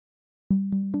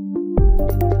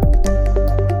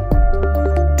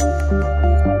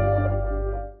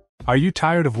Are you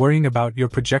tired of worrying about your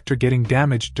projector getting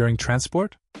damaged during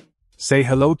transport? Say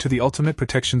hello to the ultimate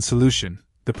protection solution,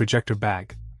 the Projector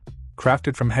bag.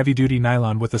 Crafted from heavy-duty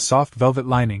nylon with a soft velvet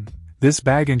lining, this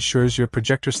bag ensures your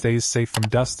projector stays safe from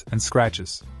dust and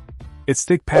scratches. Its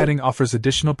thick padding offers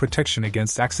additional protection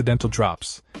against accidental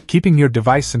drops, keeping your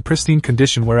device in pristine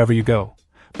condition wherever you go.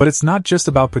 But it's not just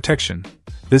about protection.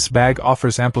 This bag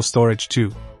offers ample storage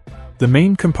too. The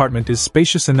main compartment is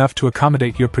spacious enough to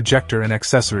accommodate your projector and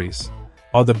accessories,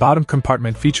 while the bottom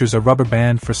compartment features a rubber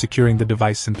band for securing the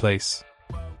device in place.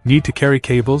 Need to carry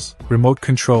cables, remote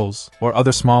controls, or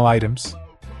other small items?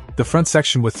 The front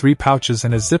section with 3 pouches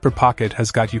and a zipper pocket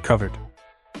has got you covered.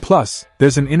 Plus,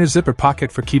 there's an inner zipper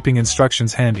pocket for keeping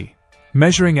instructions handy.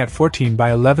 Measuring at 14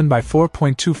 by 11 by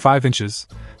 4.25 inches,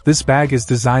 this bag is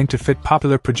designed to fit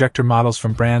popular projector models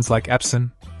from brands like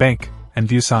Epson, Bank, and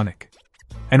ViewSonic.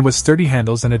 And with sturdy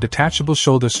handles and a detachable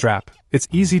shoulder strap, it's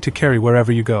easy to carry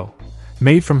wherever you go.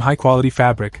 Made from high-quality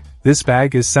fabric, this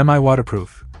bag is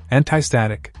semi-waterproof,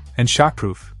 anti-static, and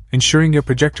shockproof, ensuring your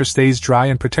projector stays dry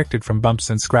and protected from bumps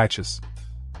and scratches.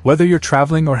 Whether you're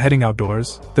traveling or heading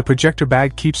outdoors, the Projector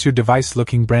bag keeps your device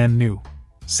looking brand new.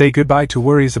 Say goodbye to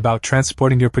worries about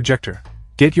transporting your projector.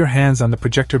 Get your hands on the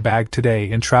Projector bag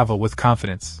today and travel with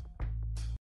confidence.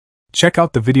 Check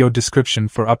out the video description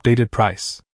for updated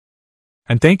price.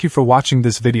 And thank you for watching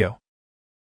this video.